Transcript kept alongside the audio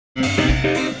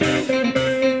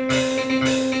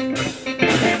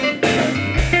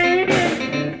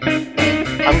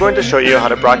I'm going to show you how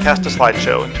to broadcast a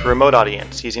slideshow to a remote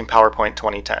audience using PowerPoint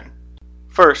 2010.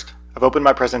 First, I've opened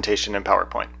my presentation in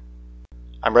PowerPoint.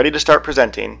 I'm ready to start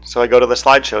presenting, so I go to the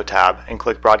Slideshow tab and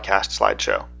click Broadcast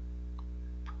Slideshow.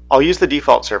 I'll use the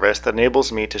default service that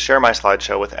enables me to share my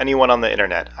slideshow with anyone on the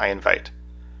internet I invite.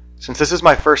 Since this is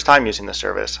my first time using the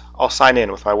service, I'll sign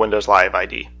in with my Windows Live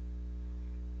ID.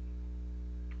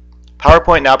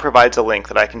 PowerPoint now provides a link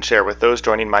that I can share with those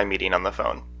joining my meeting on the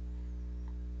phone.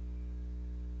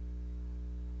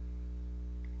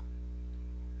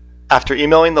 After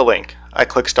emailing the link, I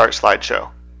click Start Slideshow.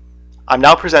 I'm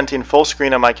now presenting full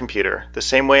screen on my computer, the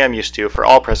same way I'm used to for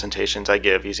all presentations I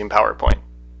give using PowerPoint.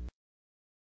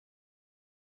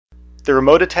 The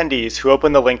remote attendees who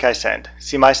open the link I sent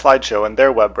see my slideshow in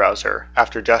their web browser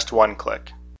after just one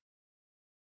click.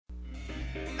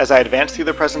 As I advance through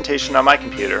the presentation on my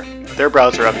computer, their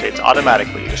browser updates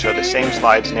automatically to show the same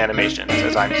slides and animations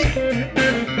as I'm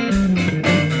seeing.